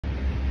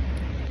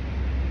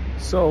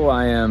So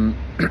I am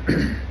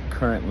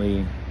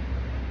currently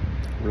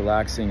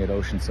relaxing at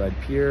Oceanside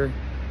Pier.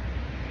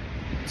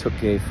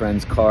 Took a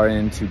friend's car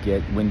in to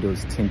get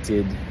windows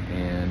tinted,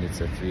 and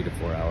it's a 3 to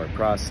 4 hour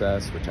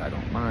process, which I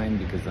don't mind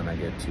because then I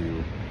get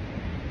to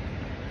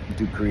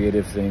do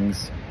creative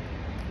things,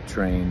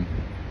 train,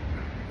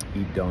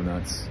 eat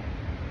donuts,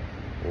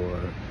 or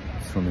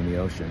swim in the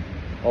ocean.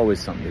 Always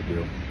something to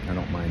do. I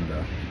don't mind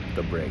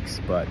the breaks,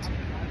 but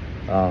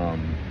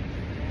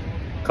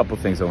a couple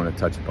things I want to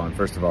touch upon.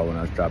 First of all, when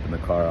I was dropping the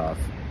car off,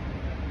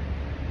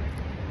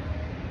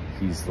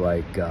 he's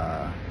like,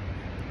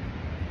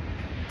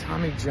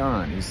 Tommy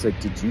John, he's like,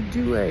 did you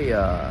do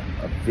a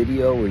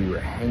video where you were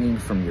hanging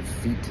from your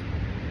feet?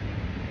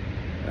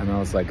 And I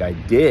was like, I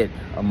did.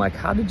 I'm like,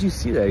 how did you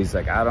see that? He's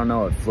like, I don't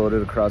know. It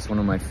floated across one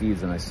of my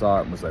feeds and I saw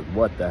it and was like,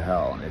 what the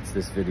hell? And it's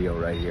this video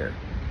right here.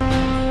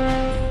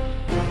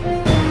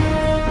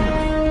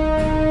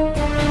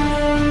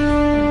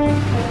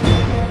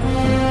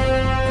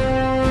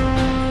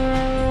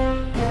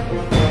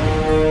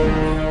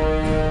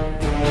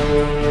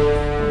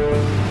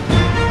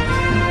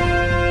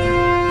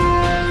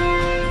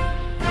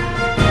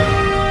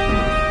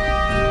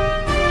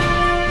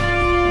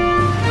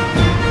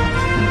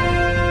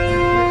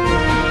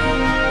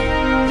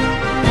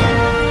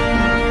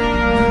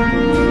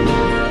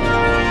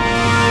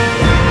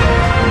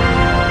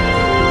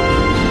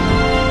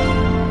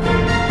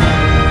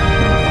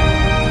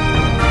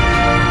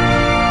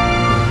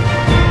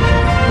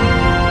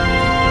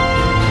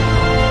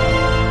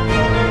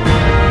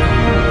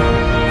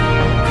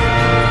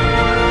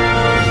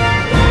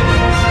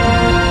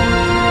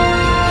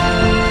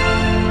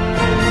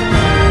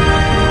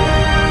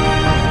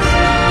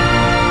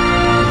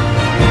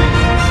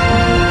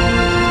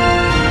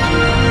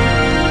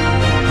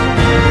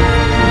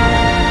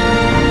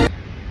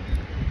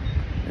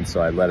 So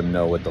I let him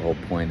know what the whole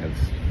point of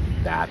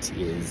that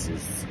is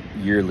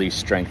yearly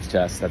strength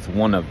tests. That's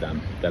one of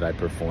them that I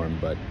perform,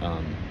 but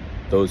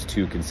those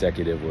two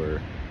consecutive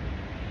were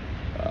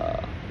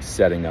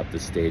setting up the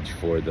stage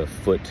for the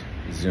foot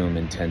Zoom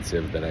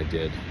intensive that I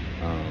did.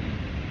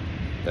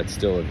 That's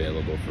still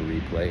available for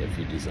replay if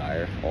you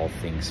desire. All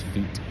things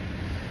feet,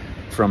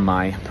 from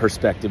my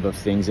perspective of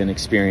things and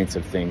experience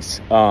of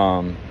things.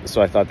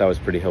 So I thought that was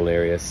pretty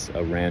hilarious.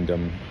 A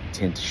random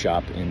tint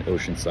shop in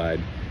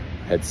Oceanside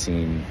had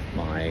seen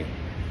my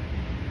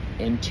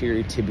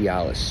anterior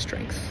tibialis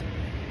strength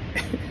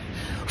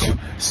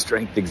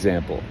strength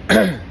example.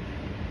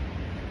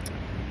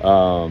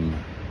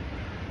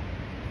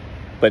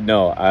 But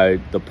no,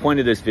 the point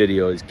of this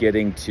video is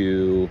getting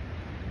to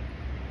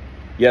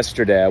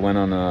yesterday. I went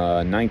on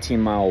a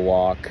 19-mile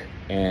walk,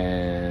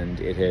 and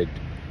it had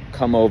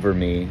come over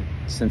me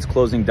since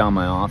closing down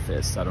my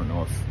office. I don't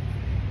know if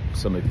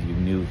some of you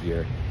new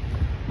here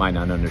might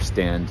not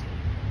understand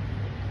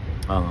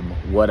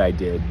what I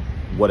did,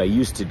 what I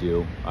used to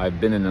do. I've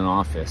been in an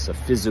office, a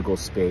physical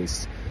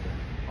space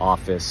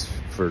office,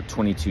 for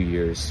 22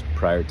 years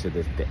prior to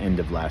the end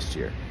of last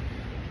year,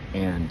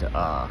 and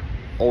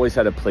always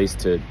had a place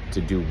to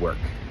do work.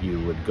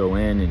 You would go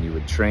in and you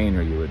would train,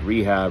 or you would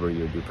rehab, or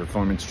you would do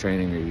performance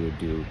training, or you would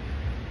do,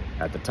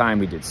 at the time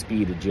we did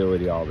speed,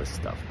 agility, all this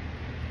stuff.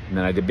 And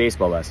then I did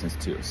baseball lessons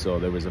too, so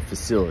there was a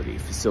facility.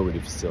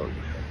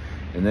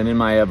 And then in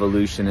my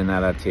evolution and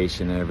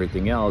adaptation and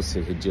everything else,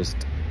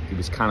 it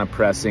was kind of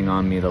pressing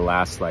on me the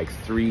last like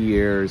 3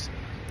 years,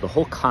 the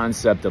whole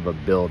concept of a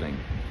building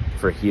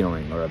for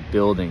healing, or a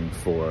building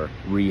for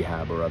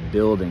rehab, or a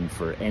building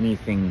for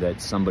anything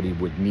that somebody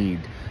would need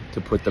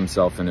to put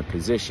themselves in a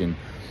position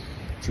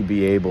to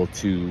be able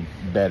to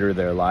better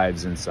their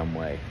lives in some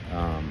way,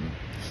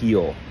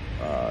 heal,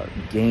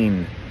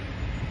 gain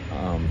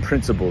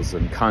principles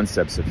and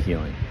concepts of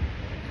healing,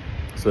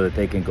 so that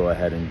they can go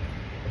ahead and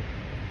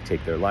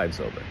take their lives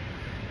over,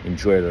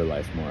 enjoy their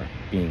life more,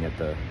 being at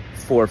the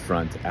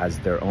forefront as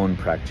their own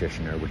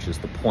practitioner, which is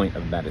the point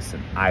of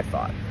medicine, I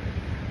thought.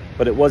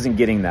 But it wasn't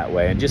getting that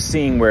way. And just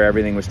seeing where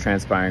everything was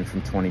transpiring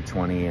from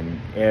 2020, and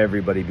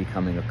everybody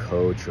becoming a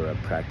coach or a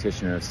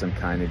practitioner of some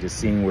kind, and just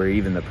seeing where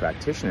even the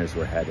practitioners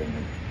were heading,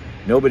 and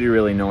nobody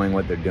really knowing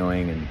what they're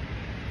doing, and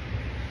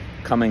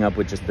coming up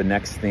with just the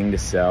next thing to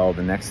sell,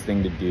 the next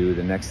thing to do,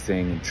 the next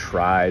thing, and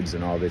tribes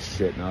and all this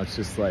shit. And I was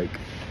just like,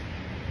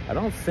 I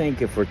don't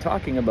think, if we're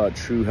talking about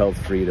true health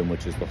freedom,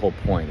 which is the whole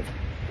point of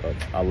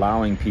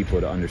allowing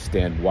people to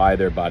understand why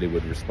their body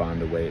would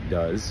respond the way it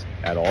does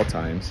at all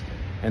times,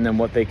 and then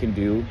what they can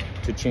do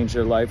to change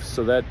their life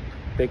so that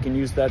they can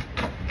use that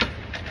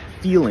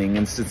feeling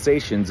and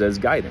sensations as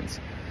guidance,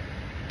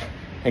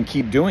 and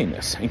keep doing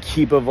this and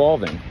keep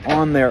evolving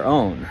on their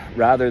own,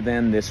 rather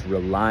than this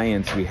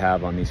reliance we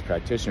have on these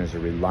practitioners, a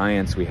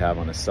reliance we have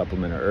on a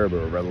supplement or herb,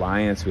 or a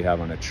reliance we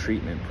have on a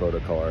treatment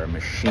protocol, or a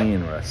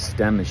machine, or a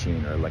STEM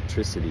machine, or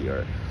electricity,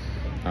 or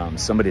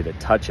somebody to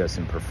touch us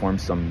and perform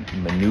some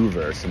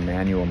maneuver, some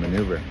manual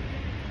maneuver.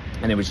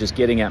 And it was just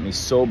getting at me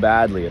so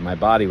badly, and my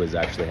body was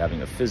actually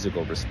having a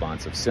physical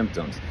response of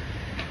symptoms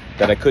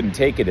that I couldn't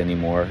take it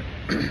anymore.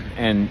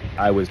 And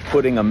I was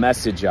putting a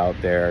message out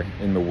there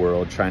in the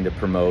world trying to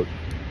promote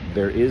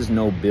there is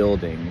no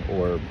building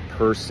or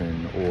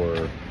person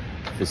or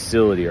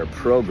facility or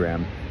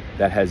program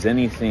that has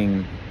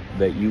anything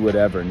that you would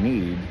ever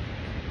need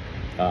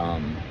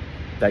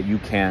that you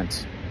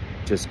can't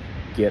just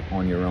get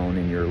on your own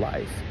in your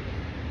life.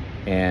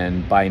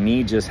 And by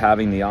me just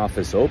having the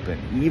office open,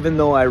 even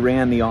though I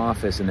ran the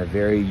office in a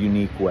very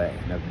unique way,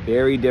 in a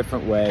very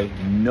different way,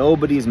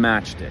 nobody's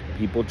matched it.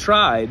 People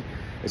tried,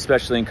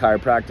 especially in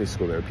chiropractic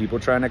school. There were people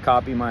trying to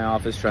copy my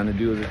office, trying to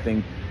do the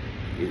thing.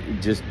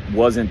 It just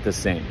wasn't the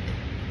same.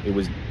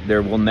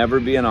 There will never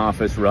be an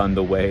office run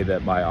the way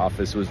that my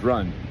office was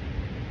run.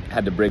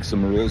 Had to break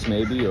some rules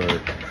maybe,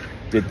 or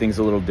did things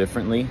a little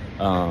differently.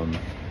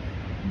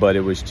 But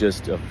it was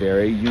just a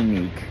very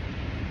unique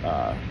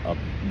a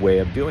way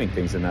of doing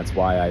things, and that's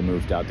why I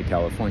moved out to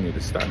California to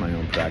start my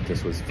own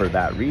practice, was for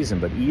that reason.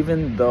 But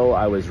even though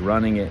I was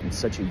running it in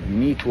such a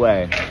unique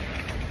way,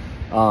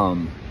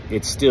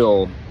 it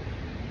still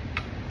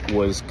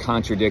was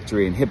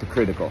contradictory and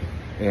hypocritical,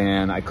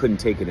 and I couldn't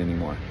take it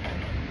anymore.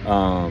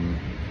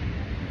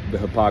 The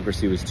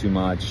hypocrisy was too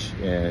much,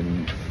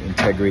 and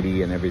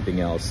integrity and everything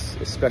else,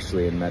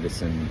 especially in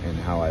medicine and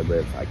how I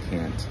live, I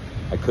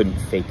couldn't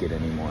fake it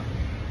anymore.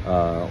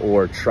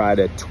 Or try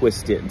to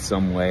twist it in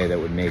some way that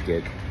would make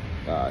it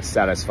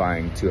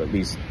satisfying to at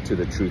least to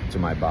the truth to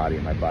my body.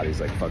 And my body's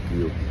like, fuck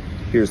you,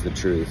 here's the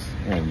truth,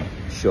 and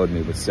showed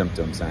me with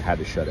symptoms, and I had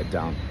to shut it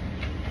down.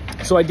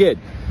 So I did.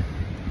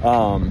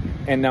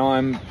 And now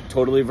I'm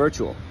totally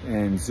virtual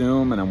and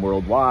Zoom, and I'm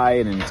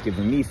worldwide, and it's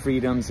given me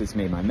freedoms. It's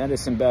made my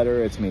medicine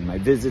better. It's made my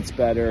visits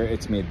better.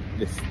 It's made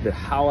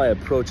how I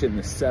approach it, and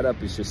the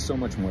setup is just so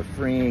much more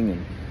freeing.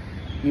 And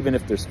even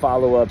if there's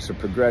follow-ups or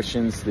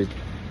progressions,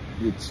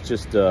 it's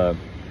just a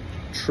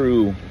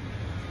true,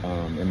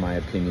 in my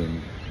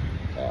opinion,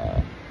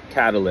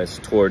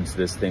 catalyst towards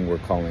this thing we're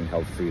calling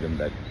health freedom,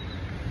 that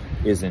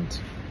is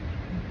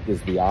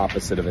the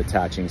opposite of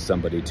attaching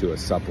somebody to a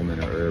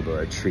supplement or herb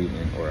or a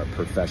treatment or a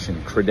profession,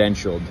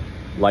 credentialed,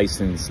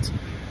 licensed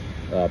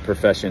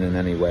profession in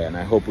any way. And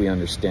I hope we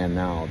understand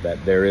now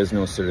that there is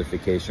no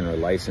certification or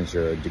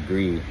licensure or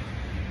degree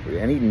or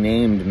any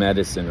named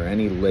medicine or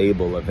any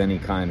label of any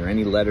kind or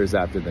any letters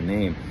after the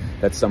name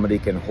that somebody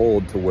can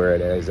hold to where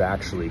it is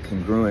actually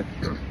congruent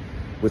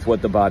with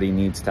what the body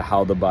needs, to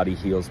how the body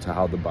heals, to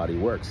how the body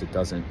works. It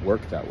doesn't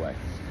work that way.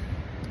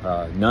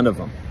 None of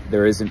them.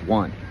 There isn't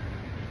one.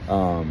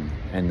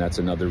 And that's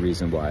another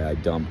reason why I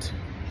dumped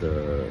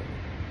the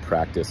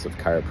practice of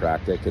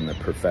chiropractic and the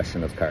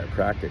profession of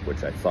chiropractic,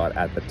 which I thought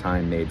at the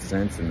time made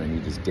sense. And then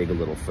you just dig a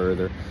little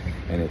further,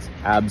 and it's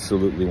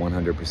absolutely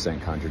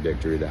 100%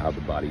 contradictory to how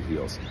the body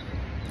heals.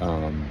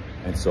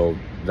 And so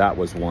that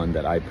was one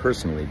that I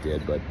personally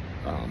did, but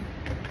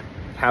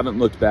haven't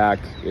looked back.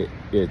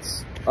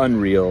 It's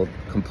unreal,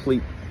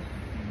 complete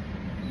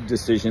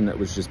decision that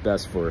was just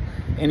best for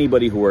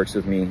anybody who works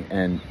with me,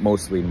 and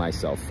mostly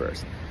myself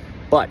first.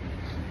 But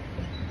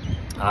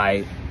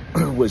I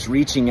was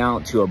reaching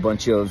out to a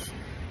bunch of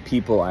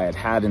people I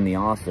had in the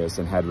office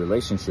and had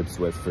relationships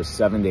with for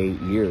 7 to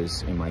 8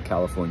 years in my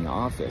California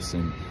office.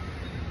 And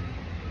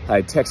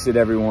I texted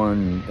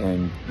everyone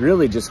and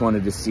really just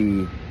wanted to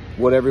see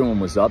what everyone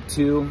was up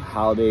to,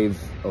 how they've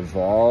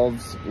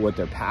evolved, what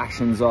their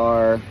passions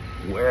are,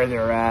 where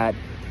they're at,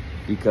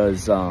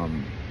 because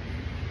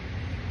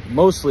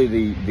mostly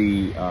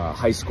the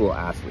high school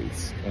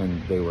athletes,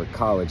 and they were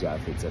college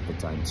athletes at the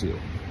time too.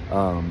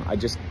 I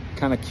just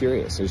kind of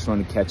curious. I just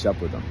wanted to catch up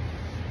with them.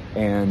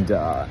 And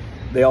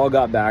they all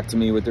got back to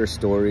me with their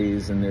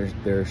stories and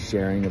their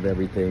sharing of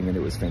everything, and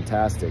it was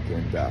fantastic.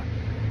 And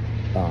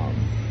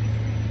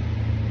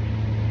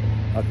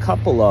a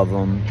couple of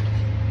them,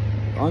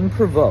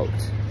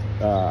 unprovoked,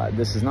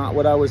 this is not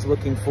what I was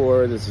looking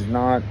for, this is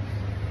not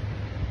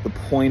the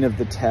point of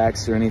the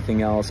text or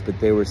anything else, but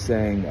they were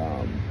saying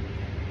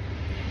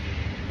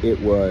it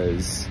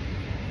was,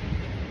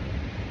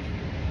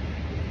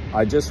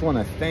 I just want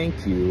to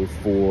thank you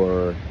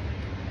for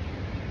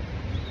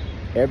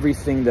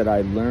everything that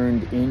I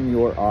learned in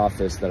your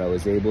office that I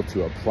was able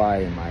to apply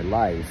in my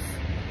life,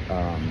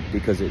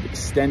 because it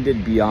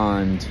extended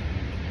beyond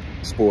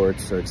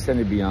sports, or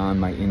extended beyond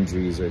my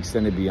injuries, or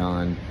extended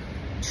beyond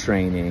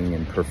training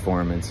and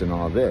performance and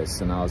all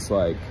this. And I was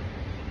like,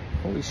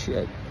 holy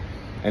shit.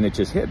 And it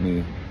just hit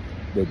me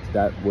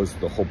that was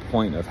the whole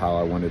point of how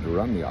I wanted to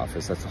run the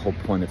office. That's the whole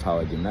point of how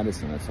I do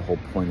medicine. That's the whole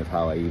point of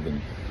how I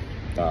even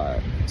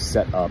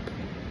set up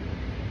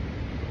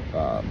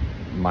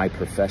my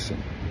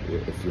profession,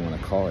 if you want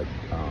to call it,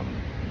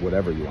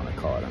 whatever you want to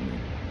call it. I mean,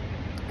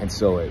 and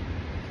so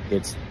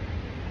it's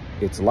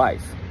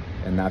life,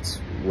 and that's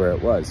where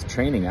it was.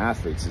 Training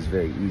athletes is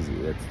very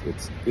easy.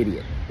 It's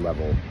idiot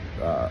level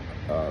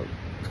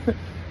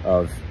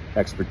of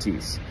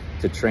expertise.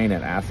 To train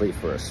an athlete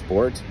for a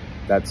sport,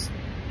 that's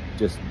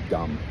just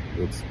dumb.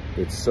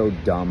 It's so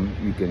dumb.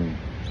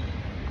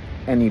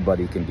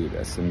 Anybody can do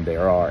this, and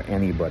there are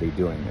anybody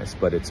doing this,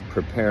 but it's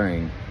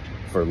preparing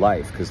for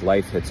life, because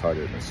life hits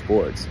harder than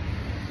sports.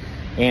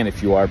 And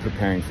if you are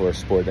preparing for a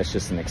sport, that's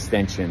just an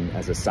extension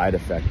as a side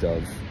effect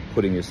of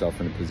putting yourself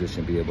in a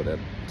position to be able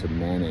to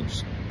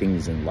manage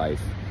things in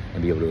life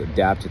and be able to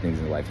adapt to things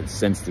in life and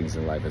sense things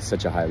in life at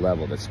such a high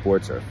level that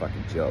sports are a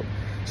fucking joke.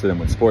 So then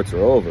when sports are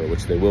over,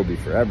 which they will be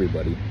for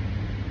everybody,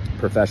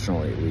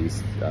 professionally at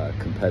least,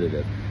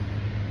 competitive,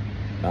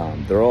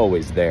 they're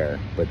always there,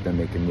 but then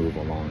they can move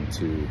along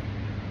to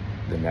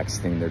the next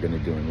thing they're going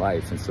to do in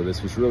life. And so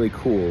this was really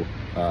cool,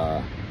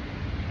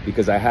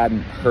 because I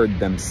hadn't heard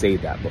them say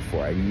that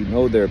before. You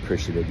know they're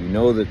appreciative, you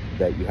know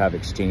that you have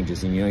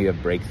exchanges, and you know you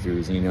have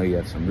breakthroughs, and you know you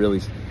have some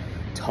really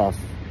tough,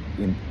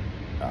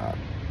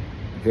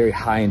 very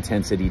high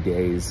intensity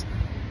days,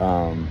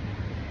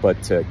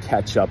 but to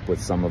catch up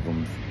with some of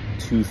them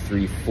 2,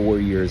 3, 4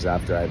 years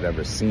after I've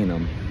ever seen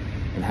them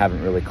and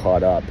haven't really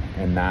caught up,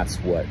 and that's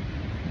what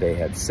they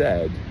had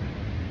said,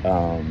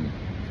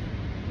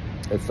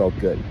 it felt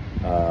good,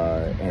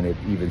 and it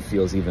even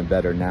feels even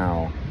better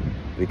now,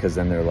 because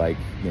then they're like,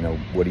 you know,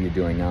 what are you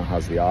doing now?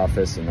 How's the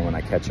office? And then when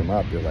I catch them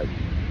up, they're like,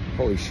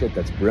 holy shit,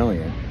 that's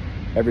brilliant.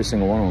 Every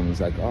single one of them is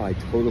like, oh, I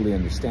totally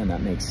understand.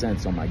 That makes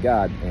sense. Oh my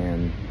God.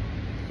 And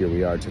here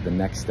we are to the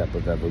next step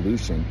of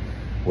evolution,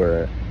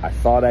 where I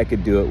thought I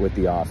could do it with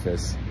the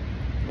office,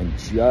 and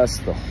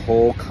just the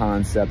whole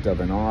concept of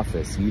an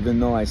office, even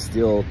though I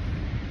still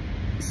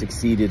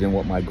succeeded in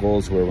what my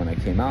goals were when I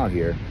came out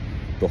here,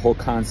 the whole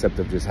concept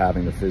of just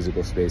having a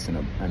physical space and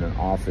an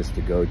office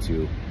to go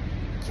to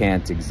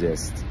can't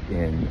exist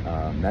in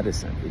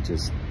medicine.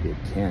 It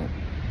can't.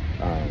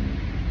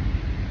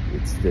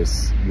 It's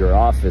this, your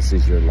office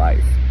is your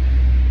life,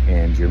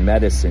 and your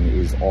medicine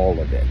is all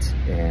of it,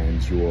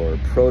 and your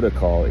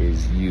protocol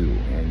is you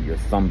and your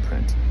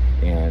thumbprint,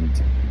 and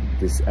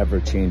this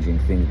ever-changing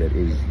thing that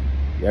is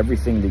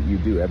everything that you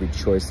do, every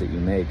choice that you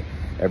make,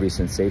 every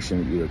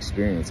sensation that you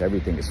experience,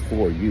 everything is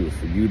for you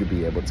to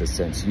be able to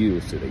sense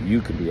you, so that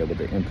you can be able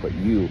to input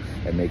you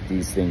and make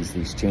these things,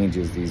 these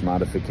changes, these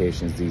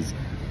modifications, these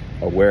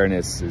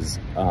awarenesses,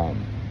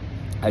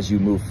 as you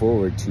move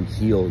forward to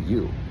heal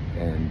you.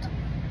 And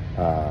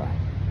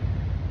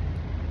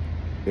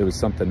it was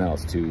something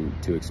else to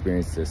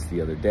experience this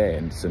the other day.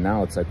 And so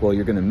now it's like, well,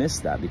 you're going to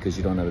miss that because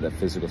you don't have that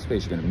physical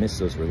space. You're going to miss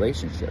those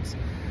relationships.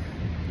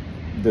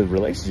 The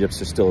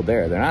relationships are still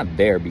there. They're not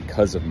there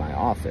because of my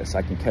office.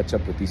 I can catch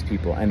up with these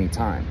people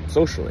anytime,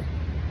 socially.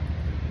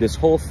 This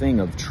whole thing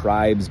of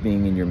tribes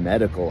being in your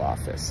medical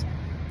office,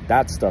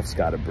 that stuff's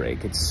got to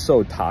break. It's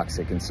so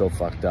toxic and so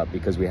fucked up,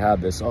 because we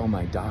have this, oh,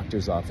 my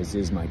doctor's office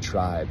is my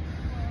tribe.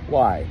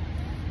 Why?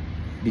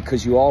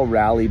 Because you all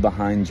rally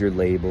behind your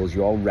labels,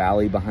 you all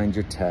rally behind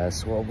your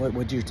tests. Well, what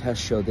did your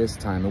test show this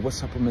time? And what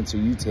supplements are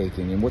you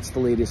taking? And what's the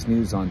latest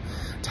news on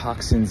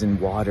toxins and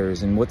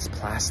waters? And what's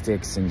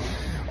plastics? And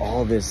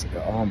all this,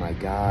 oh my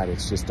God,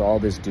 it's just all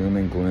this doom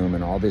and gloom,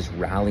 and all this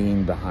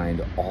rallying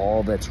behind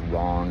all that's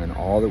wrong, and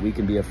all that we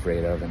can be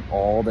afraid of, and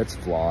all that's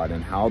flawed,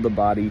 and how the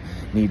body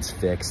needs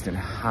fixed, and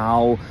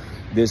how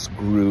this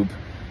group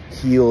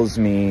heals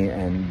me,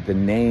 and the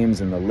names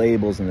and the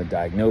labels and the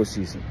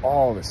diagnoses and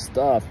all the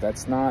stuff.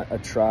 That's not a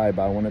tribe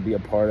I want to be a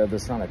part of.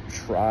 It's not a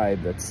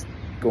tribe that's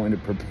going to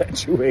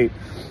perpetuate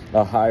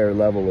a higher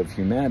level of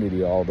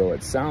humanity, although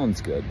it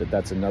sounds good. But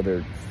that's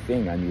another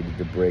thing I needed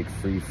to break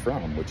free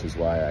from, which is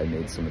why I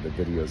made some of the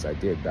videos I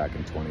did back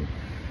in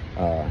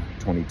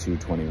 22,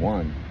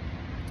 21,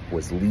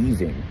 was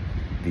leaving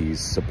these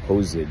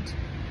supposed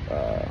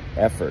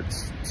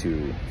efforts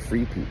to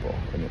free people,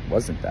 and it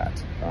wasn't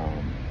that.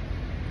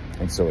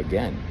 And so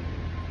again,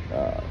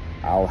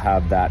 I'll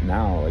have that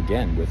now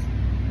again with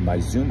my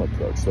Zoom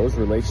approach. Those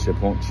relationships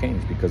won't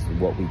change because of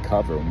what we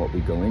cover and what we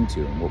go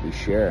into and what we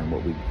share and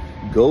what we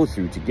go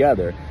through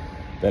together.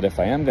 That if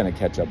I am going to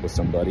catch up with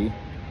somebody,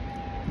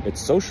 it's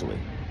socially.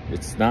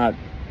 It's not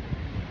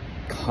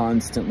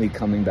constantly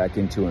coming back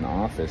into an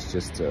office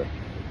just to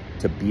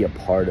be a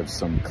part of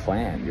some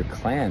clan. Your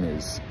clan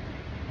is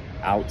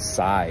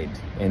outside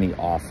any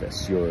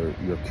office. Your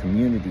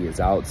community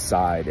is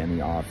outside any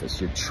office.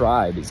 Your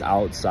tribe is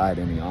outside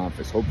any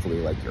office.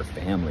 Hopefully like your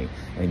family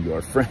and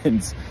your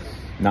friends,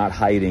 not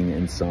hiding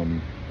in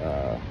some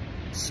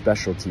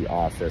specialty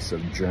office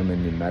of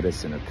German new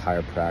medicine or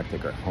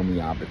chiropractic or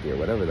homeopathy or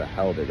whatever the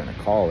hell they're going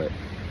to call it.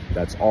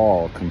 That's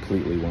all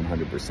completely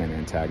 100%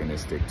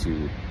 antagonistic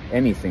to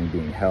anything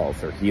being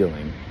health or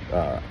healing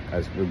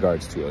as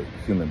regards to a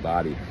human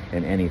body,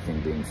 and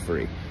anything being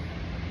free.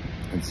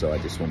 And so I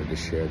just wanted to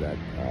share that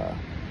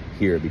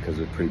here because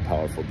it's a pretty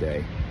powerful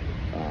day.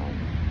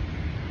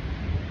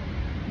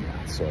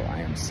 Yeah, so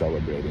I am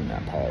celebrating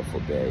that powerful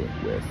day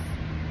with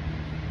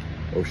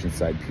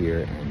Oceanside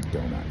Pier and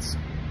donuts.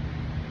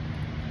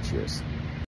 Cheers.